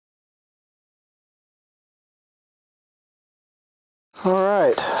All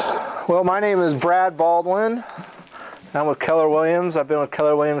right. Well, my name is Brad Baldwin. I'm with Keller Williams. I've been with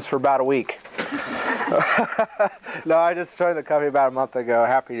Keller Williams for about a week. No, I just joined the company about a month ago.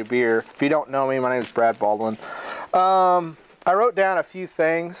 Happy to be here. If you don't know me, my name is Brad Baldwin. I wrote down a few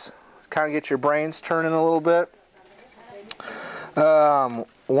things, kind of get your brains turning a little bit.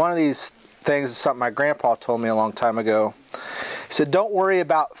 One of these things is something my grandpa told me a long time ago. He said, don't worry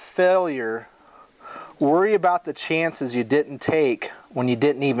about failure. Worry about the chances you didn't take when you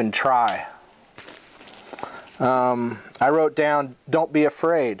didn't even try. I wrote down, don't be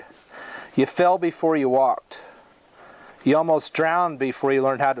afraid. You fell before you walked. You almost drowned before you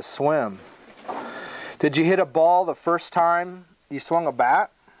learned how to swim. Did you hit a ball the first time you swung a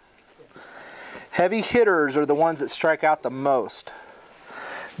bat? Heavy hitters are the ones that strike out the most.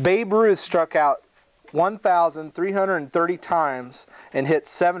 Babe Ruth struck out 1,330 times and hit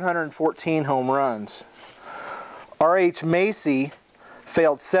 714 home runs. R.H. Macy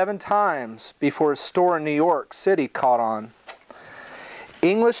failed 7 times before his store in New York City caught on.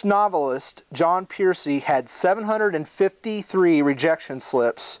 English novelist John Piercy had 753 rejection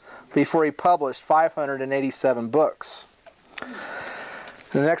slips before he published 587 books.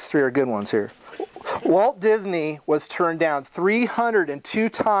 The next 3 are good ones here. Walt Disney was turned down 302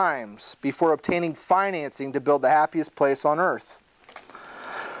 times before obtaining financing to build the happiest place on earth.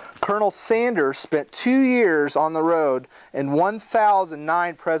 Colonel Sanders spent 2 years on the road and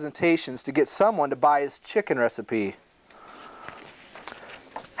 1,009 presentations to get someone to buy his chicken recipe.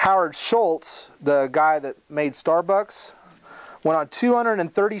 Howard Schultz, the guy that made Starbucks, went on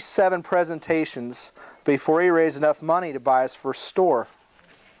 237 presentations before he raised enough money to buy his first store.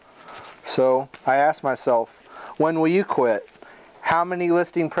 So I asked myself, when will you quit? How many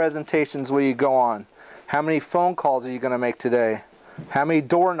listing presentations will you go on? How many phone calls are you going to make today? How many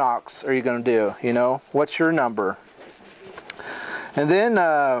door knocks are you going to do? You know, what's your number? And then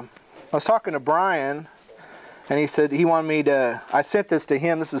I was talking to Brian, and he said he wanted me to, I sent this to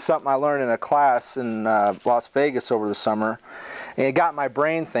him. This is something I learned in a class in Las Vegas over the summer. And it got my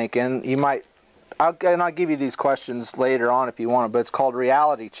brain thinking. You might, I'll give you these questions later on if you want, but it's called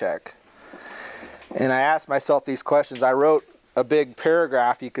reality check. And I asked myself these questions. I wrote a big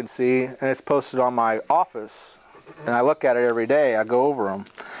paragraph you can see, and it's posted on my office. And I look at it every day. I go over them.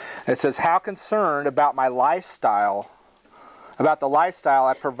 And it says, how concerned about my lifestyle, about the lifestyle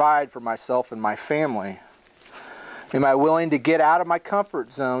I provide for myself and my family? Am I willing to get out of my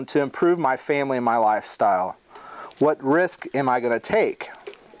comfort zone to improve my family and my lifestyle? What risk am I going to take?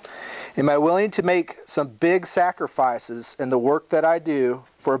 Am I willing to make some big sacrifices in the work that I do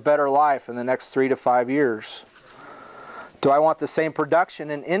for a better life in the next 3 to 5 years? Do I want the same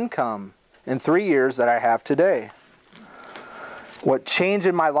production and income in 3 years that I have today? What change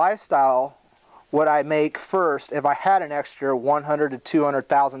in my lifestyle would I make first if I had an extra $100,000 to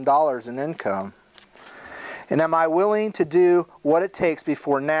 $200,000 in income? And am I willing to do what it takes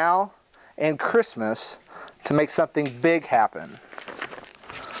before now and Christmas to make something big happen?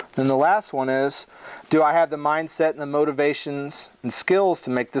 And the last one is, do I have the mindset and the motivations and skills to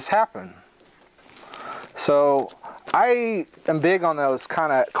make this happen? So I am big on those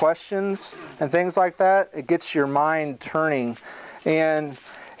kind of questions and things like that. It gets your mind turning, and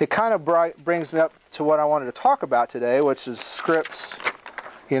it kind of brings me up to what I wanted to talk about today, which is scripts,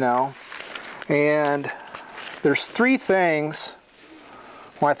 you know. And there's 3 things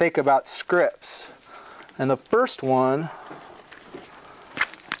when I think about scripts. And the first one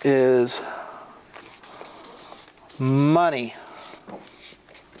is money.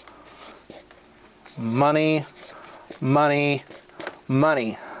 Money, money,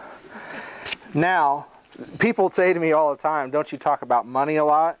 money. Now, people say to me all the time, don't you talk about money a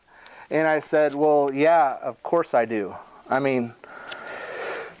lot? And I said, well, yeah, of course I do. I mean,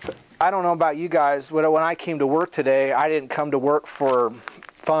 I don't know about you guys, but when I came to work today, I didn't come to work for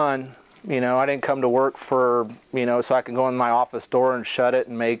fun. You know, I didn't come to work for, you know, so I can go in my office door and shut it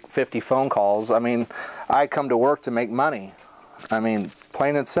and make 50 phone calls. I mean, I come to work to make money. I mean,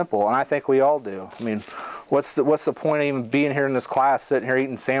 plain and simple, and I think we all do. I mean, what's the point of even being here in this class, sitting here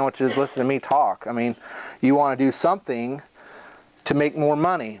eating sandwiches, listening to me talk? I mean, you want to do something to make more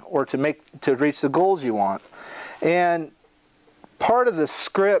money or to reach the goals you want. And part of the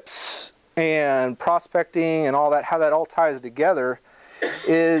scripts and prospecting and all that, how that all ties together,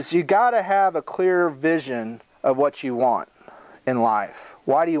 is you got to have a clear vision of what you want in life.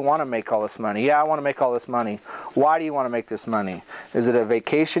 Why do you want to make all this money? Yeah, I want to make all this money. Why do you want to make this money? Is it a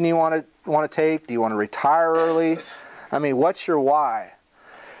vacation you want to take? Do you want to retire early? I mean, what's your why?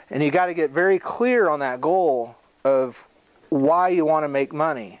 And you got to get very clear on that goal of why you want to make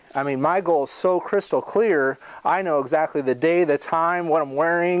money. I mean, my goal is so crystal clear. I know exactly the day, the time, what I'm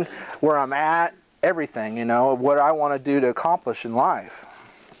wearing, where I'm at, everything, you know, what I want to do to accomplish in life.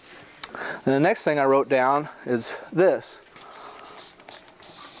 And the next thing I wrote down is this.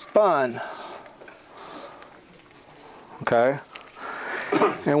 Fun. Okay.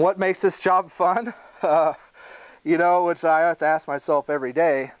 And what makes this job fun? You know, which I have to ask myself every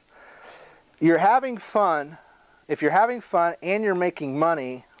day. You're having fun. If you're having fun and you're making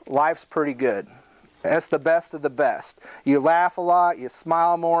money, life's pretty good. That's the best of the best. You laugh a lot, you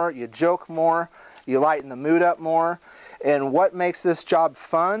smile more, you joke more, you lighten the mood up more. And what makes this job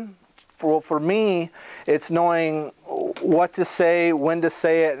fun? For me, it's knowing what to say, when to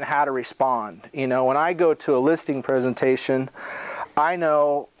say it, and how to respond. You know, when I go to a listing presentation, I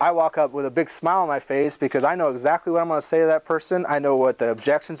know I walk up with a big smile on my face because I know exactly what I'm going to say to that person. I know what the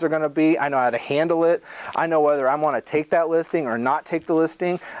objections are going to be. I know how to handle it. I know whether I'm going to take that listing or not take the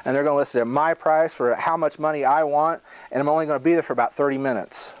listing, and they're going to list it at my price for how much money I want, and I'm only going to be there for about 30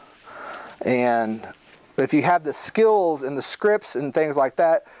 minutes. And if you have the skills and the scripts and things like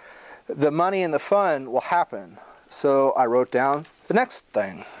that, the money and the fun will happen. So I wrote down the next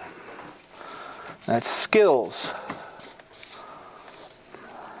thing. That's skills.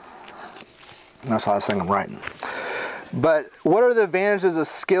 That's the last thing I'm writing. But what are the advantages of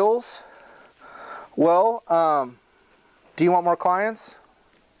skills? Well, do you want more clients?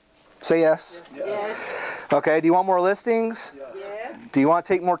 Say yes. Yes. Okay, do you want more listings? Yes. Do you want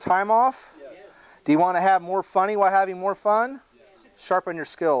to take more time off? Yes. Do you want to have more fun while having more fun? Yes. Sharpen your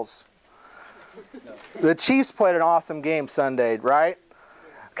skills. The Chiefs played an awesome game Sunday, right?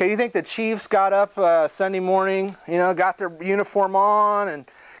 Okay, you think the Chiefs got up Sunday morning, you know, got their uniform on and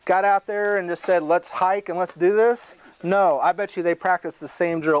got out there and just said, let's hike and let's do this? No, I bet you they practiced the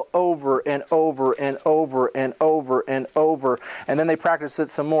same drill over and over and over and over and over. And then they practiced it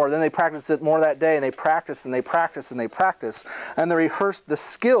some more. Then they practiced it more that day, and they practiced and they practiced and they practiced. And they rehearsed the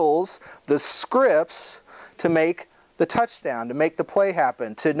skills, the scripts to make the touchdown, to make the play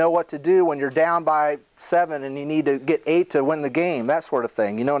happen, to know what to do when you're down by 7 and you need to get 8 to win the game, that sort of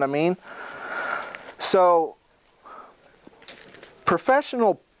thing. You know what I mean? So,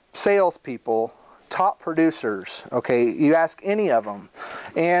 professional salespeople, top producers, okay, you ask any of them,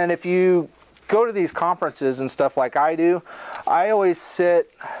 and if you go to these conferences and stuff like I do, I always sit,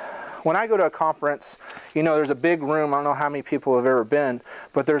 when I go to a conference, you know, there's a big room, I don't know how many people have ever been,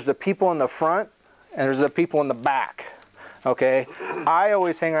 but there's the people in the front and there's the people in the back. Okay, I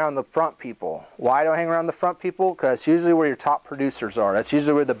always hang around the front people. Why do I hang around the front people? Because it's usually where your top producers are. That's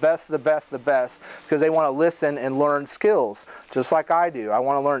usually where the best of the best of the best, because they want to listen and learn skills, just like I do. I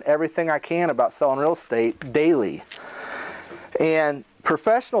want to learn everything I can about selling real estate daily. And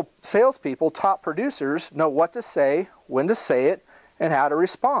professional salespeople, top producers, know what to say, when to say it, and how to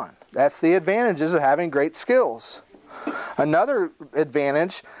respond. That's the advantages of having great skills. Another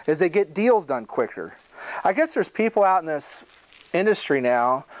advantage is they get deals done quicker. I guess there's people out in this industry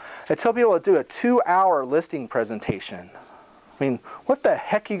now that tell people to do a 2-hour listing presentation. I mean, what the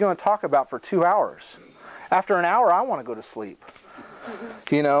heck are you going to talk about for 2 hours? After an hour, I want to go to sleep.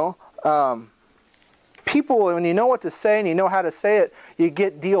 You know, people, when you know what to say and you know how to say it, you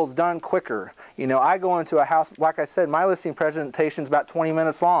get deals done quicker. You know, I go into a house, like I said, my listing presentation is about 20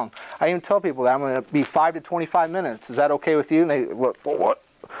 minutes long. I even tell people that I'm going to be 5 to 25 minutes. Is that okay with you? And they look, well, what?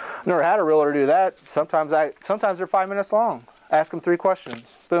 Never had a realtor do that. Sometimes they're 5 minutes long. Ask them 3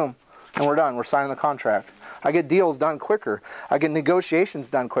 questions. Boom. And we're done. We're signing the contract. I get deals done quicker. I get negotiations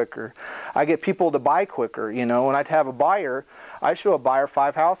done quicker. I get people to buy quicker. You know, when I have a buyer, I show a buyer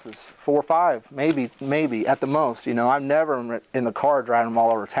 5 houses, 4 or 5, maybe at the most. You know, I'm never in the car driving them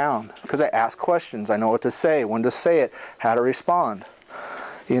all over town because I ask questions. I know what to say, when to say it, how to respond.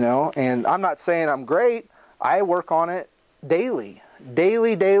 You know, and I'm not saying I'm great. I work on it daily.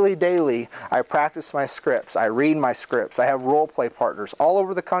 Daily, I practice my scripts. I read my scripts. I have role play partners all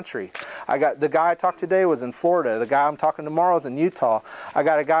over the country. I got the guy I talked today was in Florida. The guy I'm talking tomorrow is in Utah. I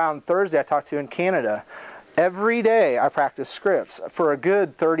got a guy on Thursday I talked to in Canada. Every day I practice scripts for a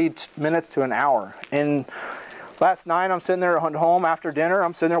good 30 minutes to an hour. And last night I'm sitting there at home after dinner.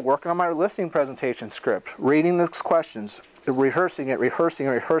 I'm sitting there working on my listing presentation script, reading the questions, rehearsing it.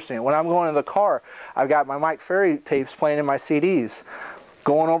 When I'm going in the car, I've got my Mike Ferry tapes playing in my CDs,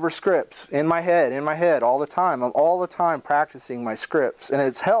 going over scripts in my head all the time. I'm all the time practicing my scripts, and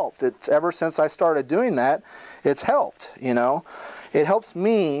it's helped. It's ever since I started doing that, it's helped, you know. It helps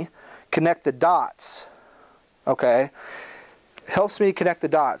me connect the dots, okay? Helps me connect the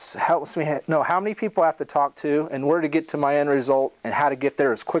dots, helps me know how many people I have to talk to and where to get to my end result and how to get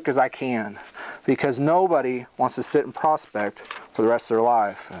there as quick as I can, because nobody wants to sit and prospect for the rest of their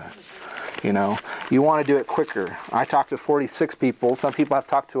life. You know, you want to do it quicker. I talked to 46 people. Some people have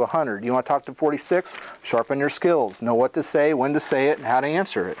talked to 100. You want to talk to 46? Sharpen your skills. Know what to say, when to say it, and how to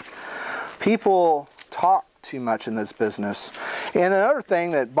answer it. People talk too much in this business. And another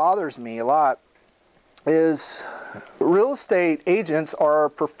thing that bothers me a lot is real estate agents are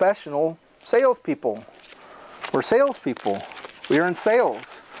professional salespeople. We're salespeople. We are in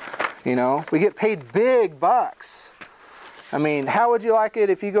sales. You know, we get paid big bucks. I mean, how would you like it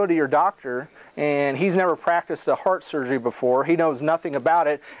if you go to your doctor and he's never practiced a heart surgery before, he knows nothing about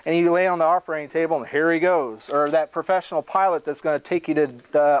it, and you lay on the operating table and here he goes? Or that professional pilot that's going to take you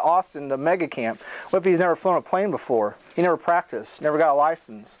to Austin to mega camp. What if he's never flown a plane before? He never practiced, never got a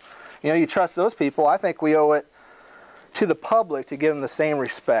license. You know, you trust those people. I think we owe it to the public to give them the same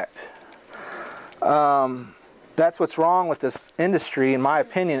respect. That's what's wrong with this industry, in my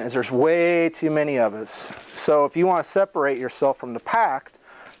opinion, is there's way too many of us. So if you want to separate yourself from the pack,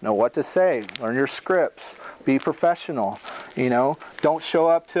 know what to say, learn your scripts, be professional. You know, don't show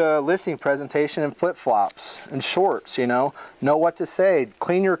up to a listing presentation in flip-flops and shorts. You know what to say,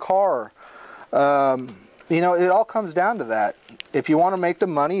 clean your car. You know, it all comes down to that. If you want to make the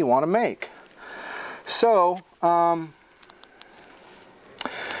money you want to make. So,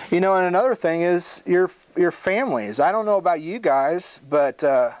 you know, and another thing is your families. I don't know about you guys, but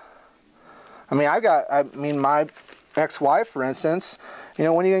I mean, my ex-wife, for instance, you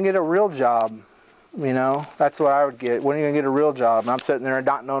know, when are you going to get a real job? You know, that's what I would get. When are you going to get a real job? And I'm sitting there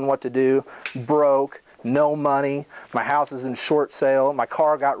not knowing what to do, broke, no money. My house is in short sale. My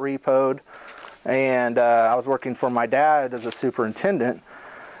car got repoed. And I was working for my dad as a superintendent,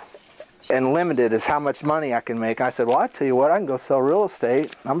 and limited is how much money I can make. And I said, well, I tell you what, I can go sell real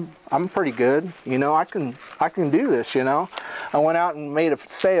estate. I'm pretty good. You know, I can do this, you know. I went out and made a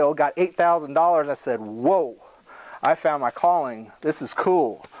sale, got $8,000. I said, whoa, I found my calling. This is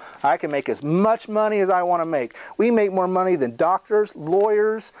cool. I can make as much money as I want to make. We make more money than doctors,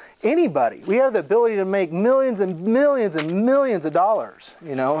 lawyers, anybody. We have the ability to make millions and millions and millions of dollars.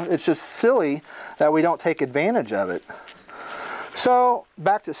 You know, it's just silly that we don't take advantage of it. So,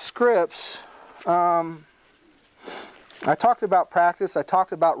 back to scripts. I talked about practice. I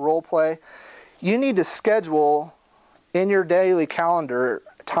talked about role play. You need to schedule in your daily calendar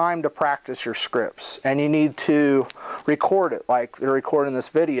time to practice your scripts, and you need to record it like they're recording this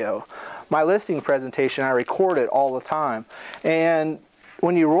video. My listing presentation, I record it all the time. And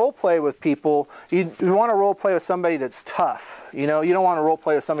when you role play with people, you want to role play with somebody that's tough. You know, you don't want to role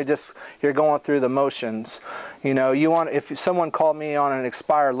play with somebody just you're going through the motions. You know, you want, if someone called me on an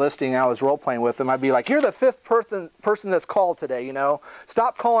expired listing, I was role playing with them, I'd be like, you're the fifth person that's called today, you know.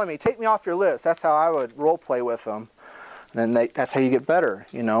 Stop calling me, take me off your list. That's how I would role play with them. And that's how you get better,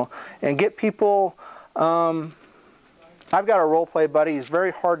 you know. And get people, I've got a role play buddy, he's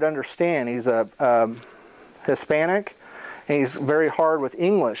very hard to understand. He's a Hispanic, and he's very hard with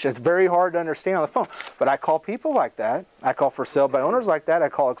English. It's very hard to understand on the phone. But I call people like that. I call for sale by owners like that. I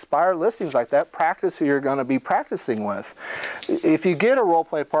call expired listings like that. Practice who you're going to be practicing with. If you get a role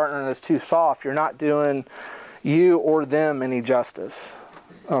play partner that's too soft, you're not doing you or them any justice,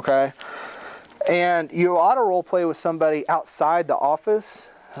 okay? And you ought to role play with somebody outside the office.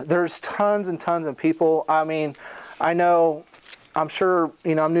 There's tons and tons of people. I mean, I know, I'm sure,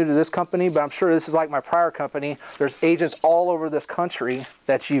 you know, I'm new to this company, but I'm sure this is like my prior company. There's agents all over this country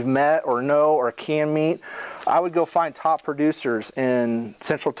that you've met or know or can meet. I would go find top producers in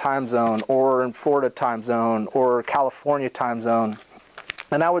Central Time Zone or in Florida Time Zone or California Time Zone.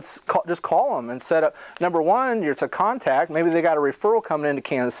 And I would just call them and set up, number one, it's a contact. Maybe they got a referral coming into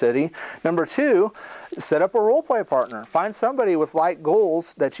Kansas City. Number two, set up a role play partner. Find somebody with like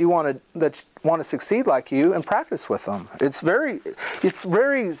goals that you want to succeed like you, and practice with them. You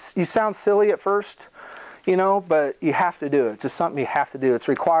sound silly at first, you know, but you have to do it. It's just something you have to do. It's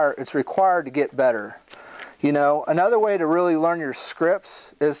required to get better. You know, another way to really learn your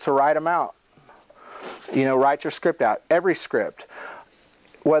scripts is to write them out. You know, write your script out, every script.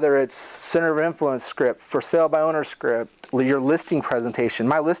 Whether it's center of influence script, for sale by owner script, your listing presentation.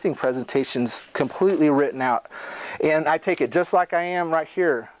 My listing presentation's completely written out. And I take it just like I am right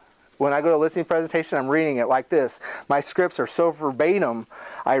here. When I go to a listing presentation, I'm reading it like this. My scripts are so verbatim,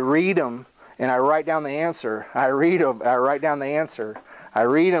 I read them and I write down the answer. I read them, I write down the answer. I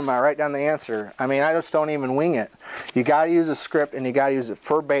read them, I write down the answer. I mean, I just don't even wing it. You gotta use a script, and you gotta use it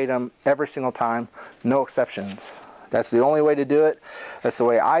verbatim every single time, no exceptions. That's the only way to do it. That's the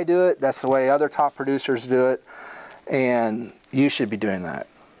way I do it. That's the way other top producers do it. And you should be doing that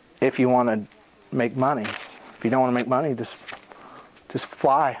if you want to make money. If you don't want to make money, just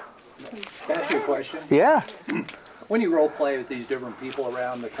fly. Can I ask you a question? Yeah. When you role play with these different people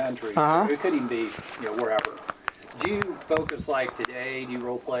around the country, it could even be, wherever. Do you focus like today? Do you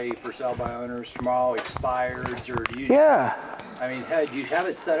role play for sale by owners? Tomorrow expireds, or do you? Yeah. I mean, do you have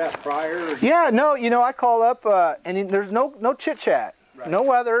it set up prior? Or yeah. No. I call up and there's no chit chat. Right. No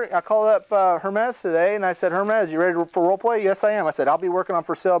weather. I called up Hermes today and I said, Hermes, you ready for role play? Yes, I am. I said, I'll be working on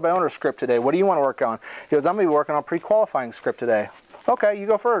for sale by owner script today. What do you want to work on? He goes, I'm going to be working on pre-qualifying script today. Okay, you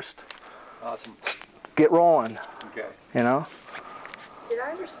go first. Awesome. Get rolling. Okay. Did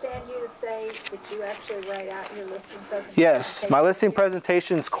I understand you to say that you actually write out your listing presentation? Yes, my listing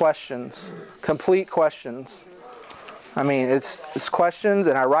presentation's questions, complete questions. I mean, it's questions,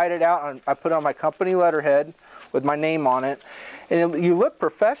 and I write it out, and I put it on my company letterhead with my name on it, and you look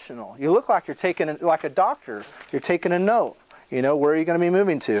professional. You look like you're taking, like a doctor. You're taking a note. Where are you going to be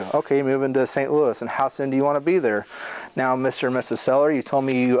moving to? Okay, you're moving to St. Louis, and how soon do you want to be there? Now, Mr. and Mrs. Seller, you told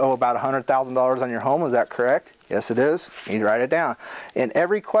me you owe about $100,000 on your home. Is that correct? Yes, it is. You need to write it down. And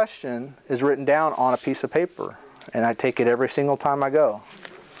every question is written down on a piece of paper, and I take it every single time I go.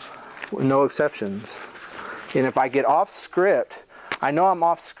 No exceptions. And if I get off script, I know I'm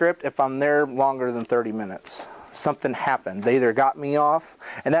off script if I'm there longer than 30 minutes. Something happened. They either got me off,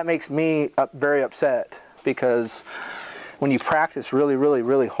 and that makes me very upset because when you practice really, really,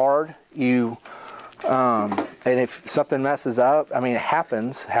 really hard, and if something messes up, I mean, it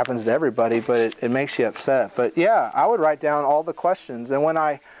happens to everybody, but it makes you upset. But yeah, I would write down all the questions, and when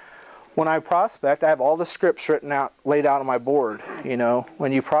I prospect, I have all the scripts laid out on my board.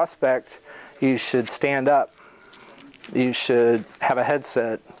 When you prospect, you should stand up. You should have a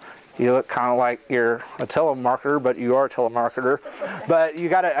headset. You look kind of like you're a telemarketer, but you are a telemarketer. But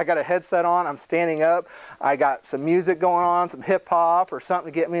I got a headset on. I'm standing up. I got some music going on, some hip hop or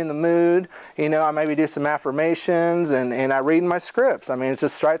something to get me in the mood. I maybe do some affirmations and I read my scripts. I mean, it's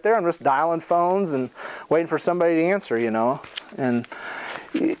just right there. I'm just dialing phones and waiting for somebody to answer. And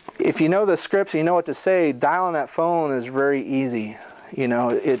if you know the scripts, and you know what to say. Dialing that phone is very easy.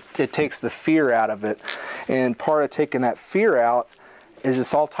 It takes the fear out of it, and part of taking that fear out is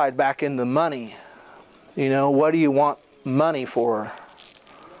it's all tied back into money. What do you want money for?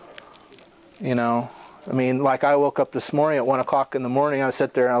 I mean, like I woke up this morning at 1 o'clock in the morning, I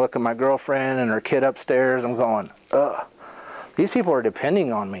sit there and I look at my girlfriend and her kid upstairs, I'm going, ugh, these people are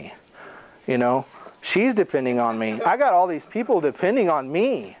depending on me. She's depending on me. I got all these people depending on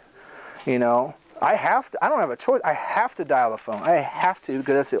me. I don't have a choice. I have to dial the phone. I have to,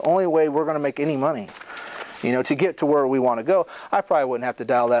 because that's the only way we're going to make any money. To get to where we want to go. I probably wouldn't have to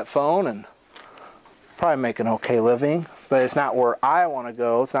dial that phone and probably make an okay living, but it's not where I want to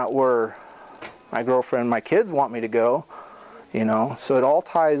go. It's not where my girlfriend and my kids want me to go, so it all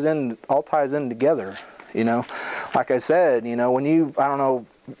ties in together, Like I said, I don't know,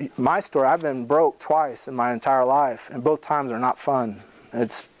 my story, I've been broke twice in my entire life, and both times are not fun.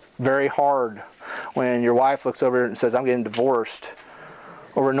 It's very hard when your wife looks over and says, I'm getting divorced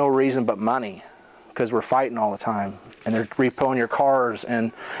over no reason but money. Because we're fighting all the time, and they're repoing your cars,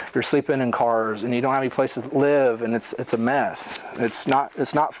 and you're sleeping in cars, and you don't have any place to live, and it's a mess. It's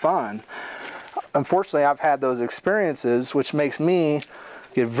not fun. Unfortunately, I've had those experiences, which makes me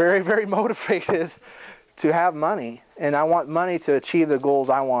get very, very motivated to have money, and I want money to achieve the goals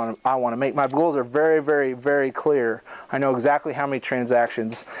I want to make. My goals are very, very, very clear. I know exactly how many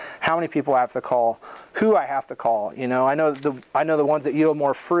transactions, how many people I have to call, who I have to call. I know the ones that yield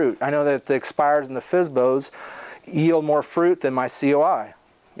more fruit. I know that the expires and the FSBOs yield more fruit than my COI.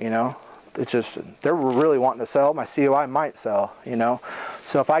 It's just they're really wanting to sell. My COI might sell.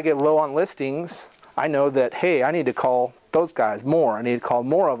 So if I get low on listings, I know that, hey, I need to call those guys more. I need to call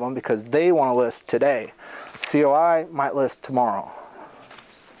more of them because they want to list today. COI might list tomorrow.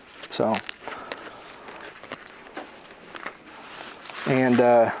 So, and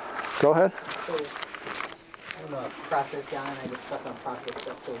go ahead. So, I'm a process guy and I get stuck on process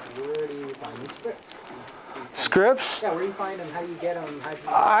stuff. So where do you find these scripts? These Scripts? Yeah, where do you find them? How do you get them?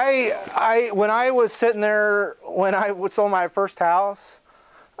 When I was sitting there, when I was selling my first house,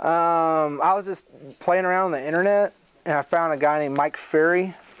 I was just playing around on the internet, and I found a guy named Mike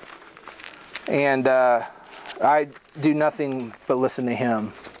Ferry, and I do nothing but listen to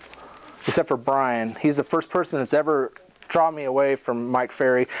him, except for Brian. He's the first person that's ever drawn me away from Mike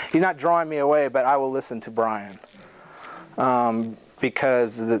Ferry. He's not drawing me away, but I will listen to Brian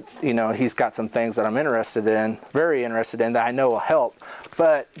because he's got some things that I'm interested in, very interested in, that I know will help.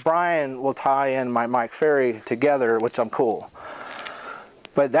 But Brian will tie in my Mike Ferry together, which I'm cool.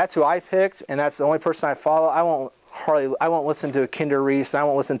 But that's who I picked, and that's the only person I follow. I won't I won't listen to a Kinder Reese, and I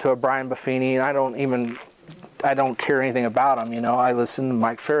won't listen to a Brian Buffini, and I don't care anything about them, you know. I listen to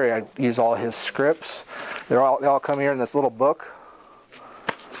Mike Ferry. I use all his scripts. They all come here in this little book.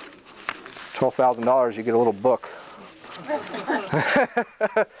 $12,000, you get a little book.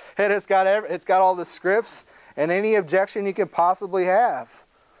 And it's got all the scripts and any objection you could possibly have.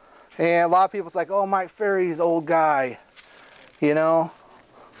 And a lot of people's like, oh, Mike Ferry's old guy, you know.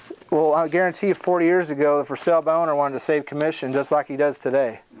 Well, I guarantee you 40 years ago, the for sale by owner wanted to save commission just like he does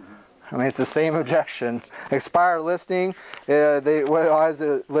today. I mean, it's the same objection. Expired listing, why is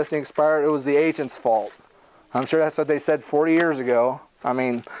the listing expired? It was the agent's fault. I'm sure that's what they said 40 years ago. I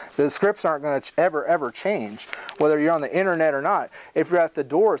mean, the scripts aren't going to ever change, whether you're on the internet or not. If you're at the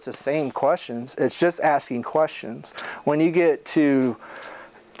door, it's the same questions. It's just asking questions. When you get to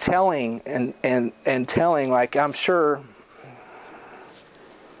telling and telling, like, I'm sure,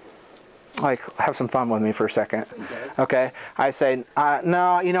 like, have some fun with me for a second. Okay? I say,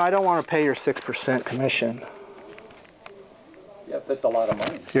 no, you know, I don't want to pay your 6% commission. Yep, that's a lot of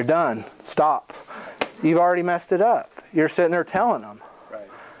money. You're done. Stop. You've already messed it up. You're sitting there telling them. Right.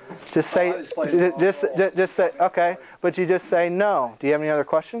 Just say, just say, okay, but you just say no. Do you have any other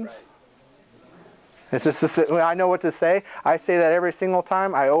questions? Right. It's just, I know what to say. I say that every single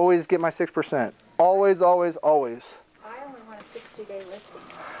time. I always get my 6%. Always, always, always. I only want a 60-day listing.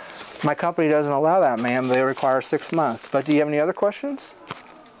 My company doesn't allow that, ma'am. They require 6 months. But do you have any other questions?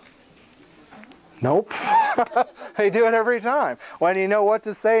 Nope. They do it every time. When you know what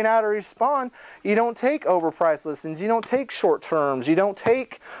to say and how to respond, you don't take overpriced listings. You don't take short terms. You don't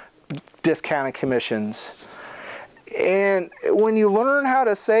take discounted commissions. And when you learn how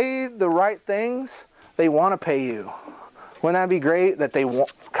to say the right things, they want to pay you. Wouldn't that be great that they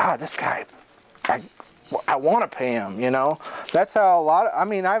want, God, this guy, I want to pay him, you know? That's how a lot of, I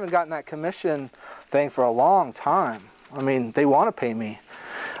mean, I haven't gotten that commission thing for a long time. I mean, they want to pay me.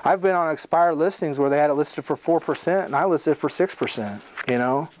 I've been on expired listings where they had it listed for 4% and I listed it for 6%, you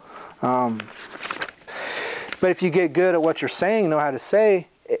know? But if you get good at what you're saying, know how to say,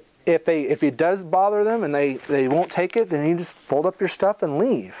 if it does bother them and they won't take it, then you just fold up your stuff and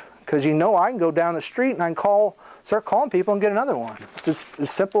leave. Because you know I can go down the street and I can start calling people and get another one. It's just as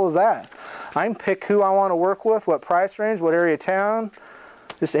simple as that. I can pick who I want to work with, what price range, what area of town,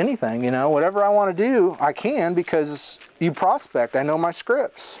 just anything, you know. Whatever I want to do, I can because you prospect. I know my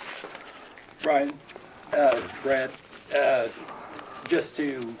scripts. Brian, Brad, just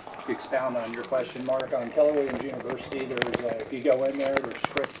to expound on your question, Mark, on Keller Williams University, there's if you go in there, there's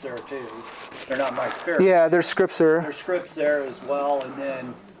scripts there too. They're not Mike Ferry. Yeah, there's scripts there. There's scripts there as well, and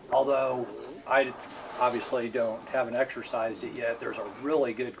then, although I obviously don't haven't exercised it yet, there's a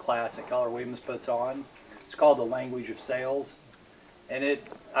really good class that Keller Williams puts on. It's called The Language of Sales, and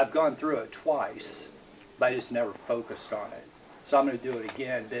I've gone through it twice, but I just never focused on it. So I'm going to do it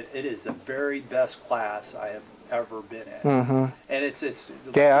again. But it is the very best class I have ever been in, and it's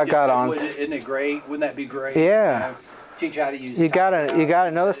yeah, I got on. Isn't it great? Wouldn't that be great? Yeah. You know, teach how to use. You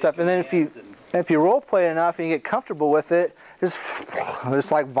gotta know this stuff, and then if you role play enough and you get comfortable with it,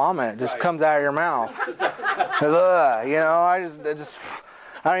 just like vomit, just comes out of your mouth. Ugh, you know, I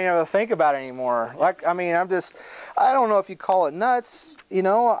don't even have to think about it anymore. Like, I mean, I don't know if you call it nuts, you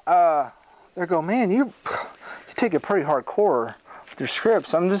know. They go, man, you take it pretty hardcore with your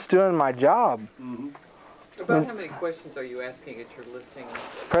scripts. I'm just doing my job. About how many questions are you asking at your listing?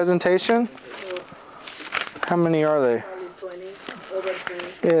 Presentation? How many are they? Probably 20, over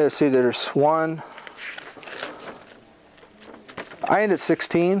 20. Yeah, see, there's one. I end at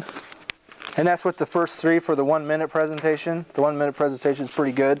 16. And that's with the first 3 for the 1-minute presentation. The 1-minute presentation is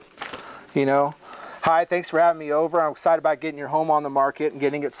pretty good, you know. Hi, thanks for having me over. I'm excited about getting your home on the market and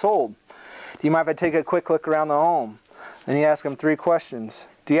getting it sold. Do you mind if I take a quick look around the home? And you ask them 3 questions.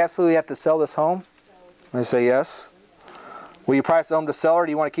 Do you absolutely have to sell this home? And they say yes. Will you price the home to sell, or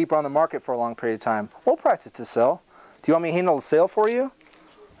do you want to keep it on the market for a long period of time? We'll price it to sell. Do you want me to handle the sale for you?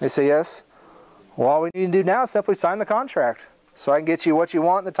 They say yes. Well, all we need to do now is simply sign the contract so I can get you what you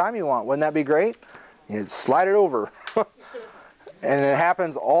want and the time you want. Wouldn't that be great? You slide it over. And it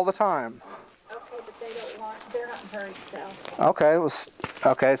happens all the time. Okay, but they're not in a hurry to sell. Okay, well,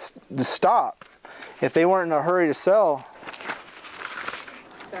 just stop. If they weren't in a hurry to sell,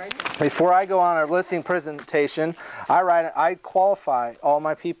 Sorry. before I go on a listing presentation, I qualify all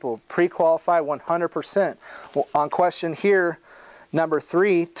my people, pre-qualify 100%. Well, on question here, number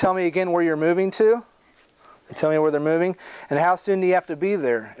 3, tell me again where you're moving to. They tell me where they're moving, and how soon do you have to be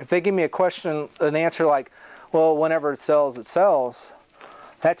there? If they give me a question, an answer like, well, whenever it sells,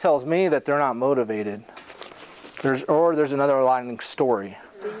 that tells me that they're not motivated. There's another aligning story.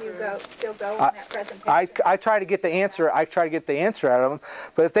 Do you still go on that presentation? I try to get the answer. I try to get the answer out of them.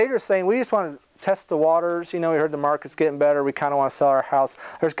 But if they're just saying we just want to test the waters, you know, we heard the market's getting better, we kind of want to sell our house.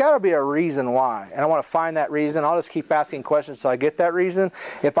 There's got to be a reason why, and I want to find that reason. I'll just keep asking questions until I get that reason.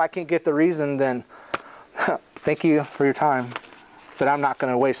 If I can't get the reason, then thank you for your time. But I'm not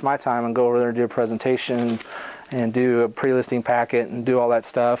going to waste my time and go over there and do a presentation and do a pre-listing packet and do all that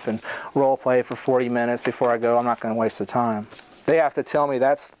stuff and role play for 40 minutes before I go. I'm not going to waste the time. They have to tell me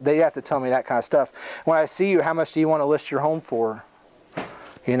that kind of stuff. When I see you, how much do you want to list your home for?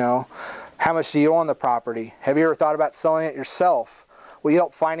 You know, how much do you own the property? Have you ever thought about selling it yourself? Will you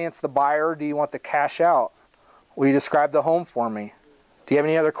help finance the buyer, or do you want the cash out? Will you describe the home for me? Do you have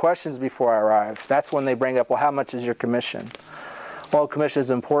any other questions before I arrive? That's when they bring up, well, how much is your commission? Well, commission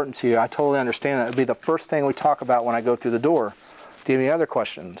is important to you. I totally understand that. It would be the first thing we talk about when I go through the door. Do you have any other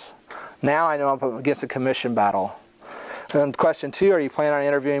questions? Now I know I'm up against a commission battle. And question 2, are you planning on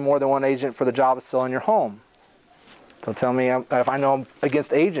interviewing more than one agent for the job of selling your home? Don't tell me if I know I'm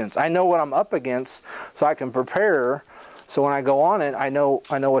against agents. I know what I'm up against, so I can prepare. So when I go on it, I know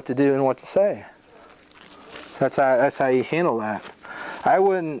what to do and what to say. That's how you handle that. I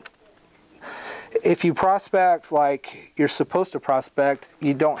wouldn't. If you prospect like you're supposed to prospect,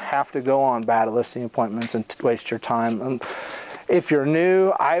 you don't have to go on bad listing appointments and waste your time. If you're new,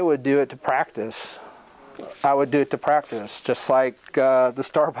 I would do it to practice. I would do it to practice, just like the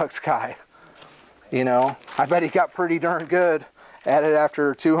Starbucks guy. You know, I bet he got pretty darn good at it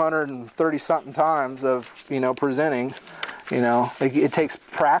after 230 something times of, you know, presenting. You know, it takes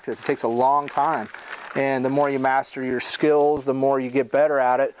practice. It takes a long time. And the more you master your skills, the more you get better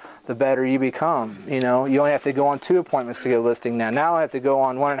at it, the better you become. You know, you only have to go on 2 appointments to get a listing now. Now I have to go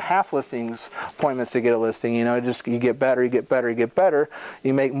on 1.5 listings appointments to get a listing. You know, you get better, you get better, you get better.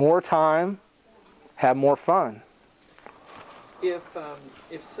 You make more time, have more fun. If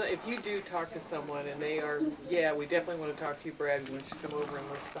you do talk to someone and they are, yeah, we definitely want to talk to you, Brad. We want you to come over and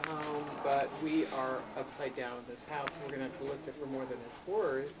list the home, but we are upside down in this house, and we're going to have to list it for more than it's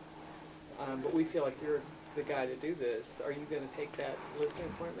worth. But we feel like you're the guy to do this. Are you going to take that listing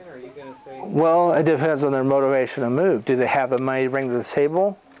appointment, or are you going to say? Well, it depends on their motivation to move. Do they have the money to bring to the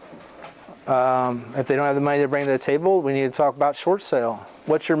table? If they don't have the money to bring to the table, we need to talk about short sale.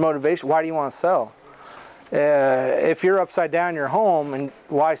 What's your motivation? Why do you want to sell? If you're upside down in your home, and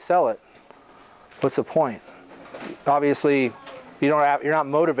why sell it? What's the point? Obviously, you're not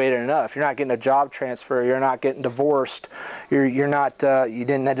motivated enough. You're not getting a job transfer. You're not getting divorced. You're not. You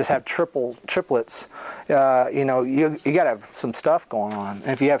didn't just have triplets. You know, you got to have some stuff going on.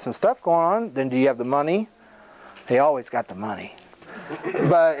 And if you have some stuff going on, then do you have the money? They always got the money.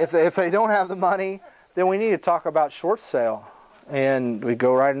 But if they don't have the money, then we need to talk about short sale, and we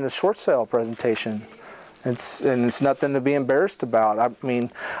go right into short sale presentation. It's nothing to be embarrassed about. I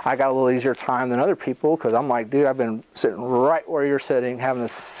mean, I got a little easier time than other people because I'm like, dude, I've been sitting right where you're sitting, having the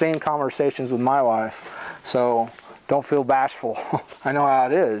same conversations with my wife. So don't feel bashful. I know how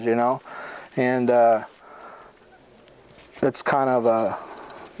it is, you know. And that's kind of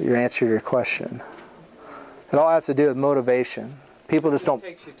your answer to your question. It all has to do with motivation. People just don't.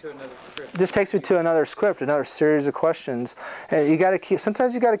 Takes you to another script. Just takes me to another script, another series of questions. And you got to keep.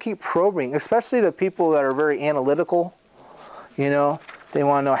 Sometimes you got to keep probing, especially the people that are very analytical. You know, they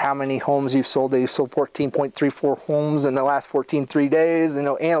want to know how many homes you've sold. They've sold 14.34 homes in the last 3 days. You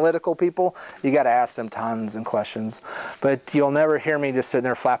know, analytical people. You got to ask them tons of questions. But you'll never hear me just sitting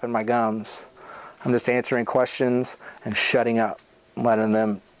there flapping my gums. I'm just answering questions and shutting up, letting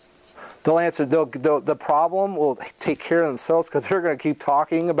them. They'll answer. The problem will take care of themselves because they're going to keep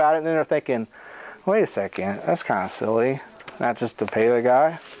talking about it, and then they're thinking, "Wait a second, that's kind of silly. Not just to pay the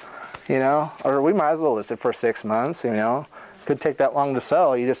guy, you know. Or we might as well list it for 6 months. You know, could take that long to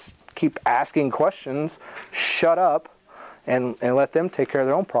sell. You just keep asking questions, shut up, and let them take care of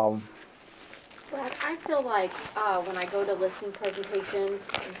their own problem." Brad, I feel like when I go to listing presentations,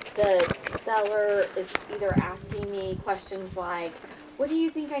 the seller is either asking me questions like, what do you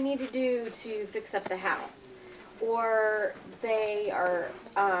think I need to do to fix up the house? Or they are,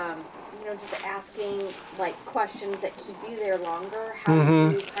 you know, just asking like questions that keep you there longer. How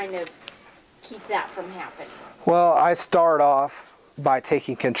do you kind of keep that from happening? Well, I start off by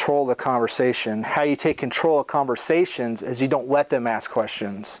taking control of the conversation. How you take control of conversations is you don't let them ask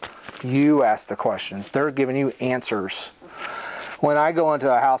questions. You ask the questions. They're giving you answers. When I go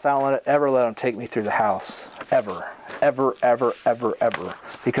into a house, I don't ever let them take me through the house. Ever. Ever, ever, ever, ever.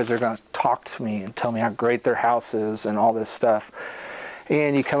 Because they're going to talk to me and tell me how great their house is and all this stuff.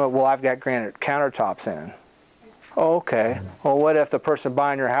 And you come up, well, I've got granite countertops in. Oh, okay. Well, what if the person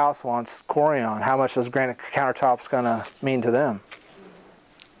buying your house wants Corian? How much is granite countertops going to mean to them?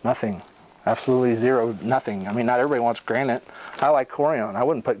 Nothing. Absolutely zero, nothing. I mean, not everybody wants granite. I like Corian. I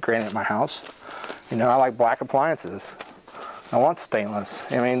wouldn't put granite in my house. You know, I like black appliances. I want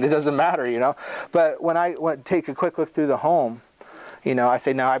stainless. I mean, it doesn't matter, you know. But when I take a quick look through the home, you know, I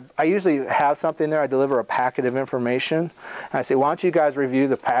say, now I usually have something there. I deliver a packet of information. And I say, why don't you guys review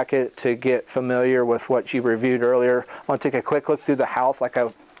the packet to get familiar with what you reviewed earlier. I want to take a quick look through the house like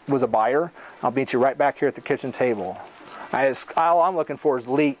I was a buyer. I'll meet you right back here at the kitchen table. All I'm looking for is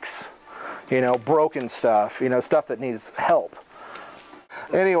leaks, you know, broken stuff, you know, stuff that needs help.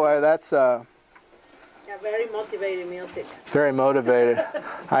 Anyway, that's Yeah, very motivated music. very motivated.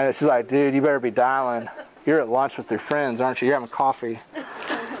 She's like, dude, you better be dialing. You're at lunch with your friends, aren't you? You're having coffee.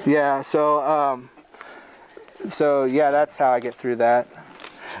 Yeah, so yeah, that's how I get through that.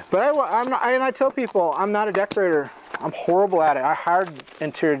 But I tell people, I'm not a decorator. I'm horrible at it. I hired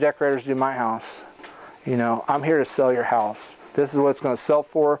interior decorators to do my house. You know, I'm here to sell your house. This is what it's going to sell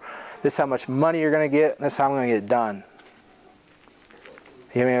for. This is how much money you're going to get. And this is how I'm going to get it done.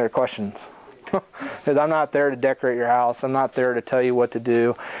 You have any other questions? Because I'm not there to decorate your house. I'm not there to tell you what to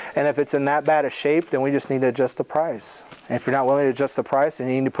do. And if it's in that bad a shape, then we just need to adjust the price. And if you're not willing to adjust the price, then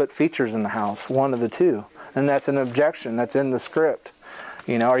you need to put features in the house, one of the two. And that's an objection. That's in the script.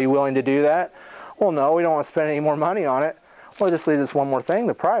 You know, are you willing to do that? Well, no, we don't want to spend any more money on it. Well, just leaves us one more thing,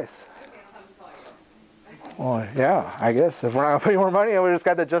 the price. Well, yeah, I guess. If we're not going to put any more money in, we just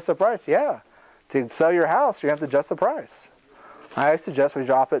got to adjust the price. Yeah. To sell your house, you have to adjust the price. I suggest we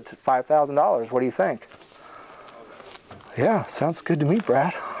drop it to $5,000. What do you think? Yeah, sounds good to me,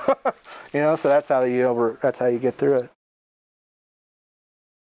 Brad. You know, so that's how you get through it.